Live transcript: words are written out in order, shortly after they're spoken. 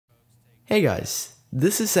Hey guys,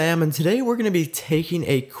 this is Sam and today we're going to be taking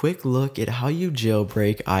a quick look at how you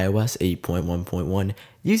jailbreak iOS 8.1.1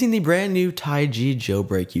 using the brand new TaiG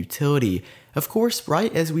jailbreak utility. Of course,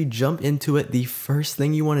 right as we jump into it, the first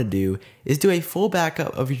thing you want to do is do a full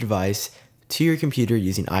backup of your device to your computer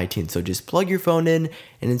using iTunes. So just plug your phone in,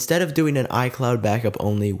 and instead of doing an iCloud backup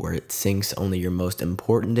only where it syncs only your most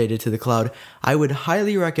important data to the cloud, I would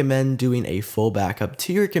highly recommend doing a full backup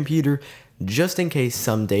to your computer just in case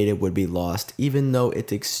some data would be lost, even though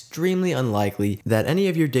it's extremely unlikely that any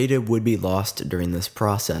of your data would be lost during this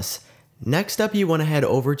process. Next up, you want to head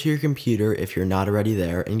over to your computer if you're not already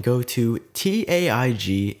there and go to TAIG.com.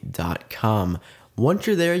 Once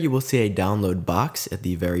you're there, you will see a download box at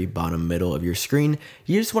the very bottom middle of your screen.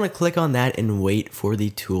 You just want to click on that and wait for the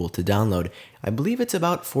tool to download. I believe it's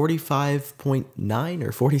about 45.9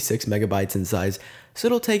 or 46 megabytes in size, so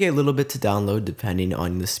it'll take a little bit to download depending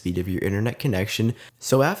on the speed of your internet connection.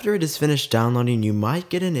 So after it is finished downloading, you might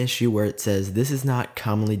get an issue where it says this is not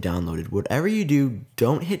commonly downloaded. Whatever you do,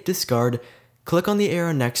 don't hit discard, click on the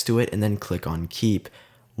arrow next to it, and then click on keep.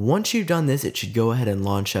 Once you've done this, it should go ahead and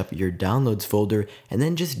launch up your downloads folder and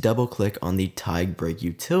then just double click on the Jailbreak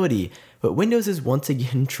utility. But Windows is once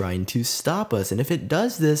again trying to stop us, and if it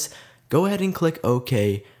does this, go ahead and click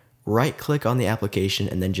OK, right click on the application,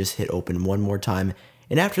 and then just hit open one more time,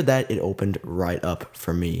 and after that it opened right up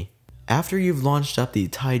for me. After you've launched up the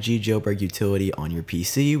TaiG jailbreak utility on your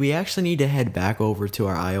PC, we actually need to head back over to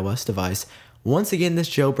our iOS device. Once again, this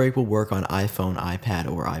jailbreak will work on iPhone, iPad,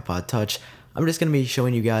 or iPod Touch. I'm just going to be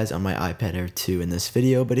showing you guys on my iPad Air 2 in this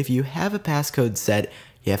video, but if you have a passcode set,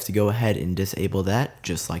 you have to go ahead and disable that,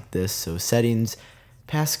 just like this. So settings,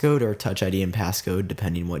 passcode, or Touch ID and passcode,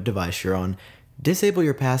 depending what device you're on. Disable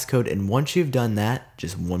your passcode, and once you've done that,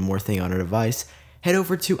 just one more thing on a device, head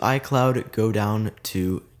over to iCloud, go down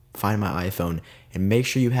to Find My iPhone, and make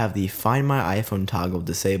sure you have the Find My iPhone toggle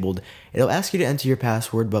disabled. It'll ask you to enter your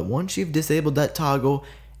password, but once you've disabled that toggle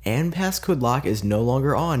and passcode lock is no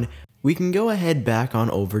longer on, we can go ahead back on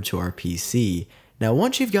over to our PC. Now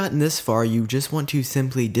once you've gotten this far, you just want to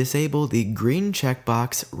simply disable the green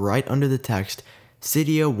checkbox right under the text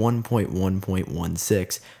Cydia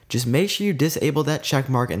 1.1.16. Just make sure you disable that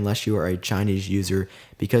checkmark unless you are a Chinese user,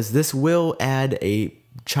 because this will add a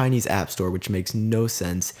Chinese app store, which makes no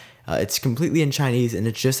sense. It's completely in Chinese, and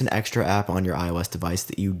it's just an extra app on your iOS device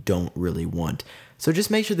that you don't really want. So just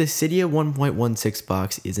make sure the Cydia 1.16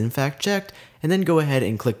 box is in fact checked, and then go ahead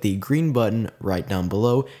and click the green button right down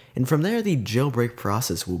below, and from there the jailbreak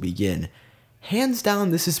process will begin. Hands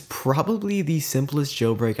down, this is probably the simplest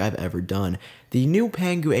jailbreak I've ever done. The new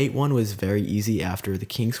Pangu 8.1 was very easy after the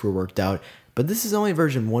kinks were worked out, but this is only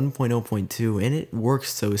version 1.0.2 and it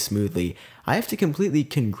works so smoothly. I have to completely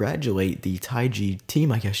congratulate the TaiG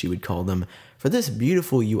team, I guess you would call them, for this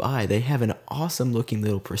beautiful UI. They have an awesome looking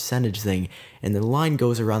little percentage thing, and the line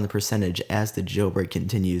goes around the percentage as the jailbreak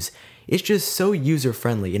continues. It's just so user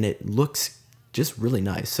friendly and it looks just really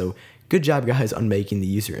nice. So good job guys on making the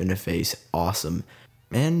user interface awesome.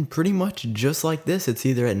 And pretty much just like this, it's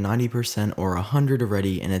either at 90% or 100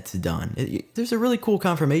 already and it's done. There's a really cool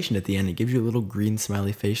confirmation at the end. It gives you a little green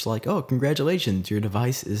smiley face like, oh, congratulations, your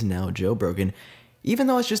device is now jailbroken. Even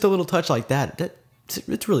though it's just a little touch like that,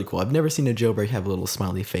 it's really cool. I've never seen a jailbreak have a little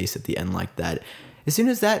smiley face at the end like that. As soon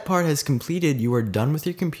as that part has completed, you are done with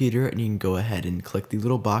your computer, and you can go ahead and click the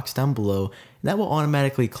little box down below, and that will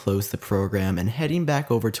automatically close the program. And heading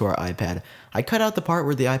back over to our iPad, I cut out the part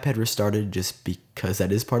where the iPad restarted just because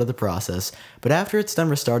that is part of the process, but after it's done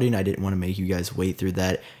restarting, I didn't want to make you guys wait through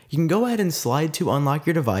that. You can go ahead and slide to unlock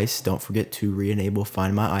your device. Don't forget to re-enable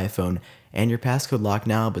Find My iPhone and your passcode lock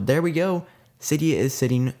now, but there we go. Cydia is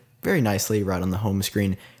sitting very nicely right on the home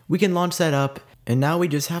screen. We can launch that up, and now we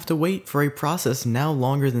just have to wait for a process now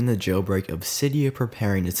longer than the jailbreak of Cydia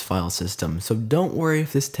preparing its file system. So don't worry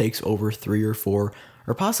if this takes over 3 or 4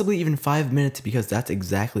 or possibly even 5 minutes, because that's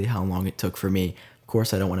exactly how long it took for me. Of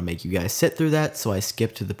course, I don't want to make you guys sit through that, so I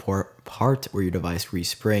skip to the part where your device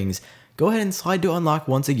resprings. Go ahead and slide to unlock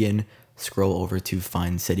once again, scroll over to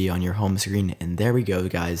Find Cydia on your home screen, and there we go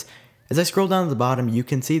guys. As I scroll down to the bottom, you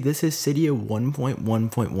can see this is Cydia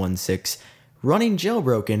 1.1.16 running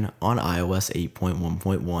jailbroken on iOS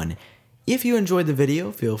 8.1.1. If you enjoyed the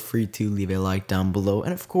video, feel free to leave a like down below,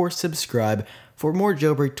 and of course subscribe for more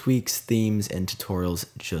jailbreak tweaks, themes, and tutorials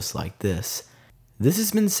just like this. This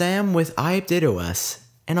has been Sam with iUpdateOS,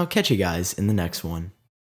 and I'll catch you guys in the next one.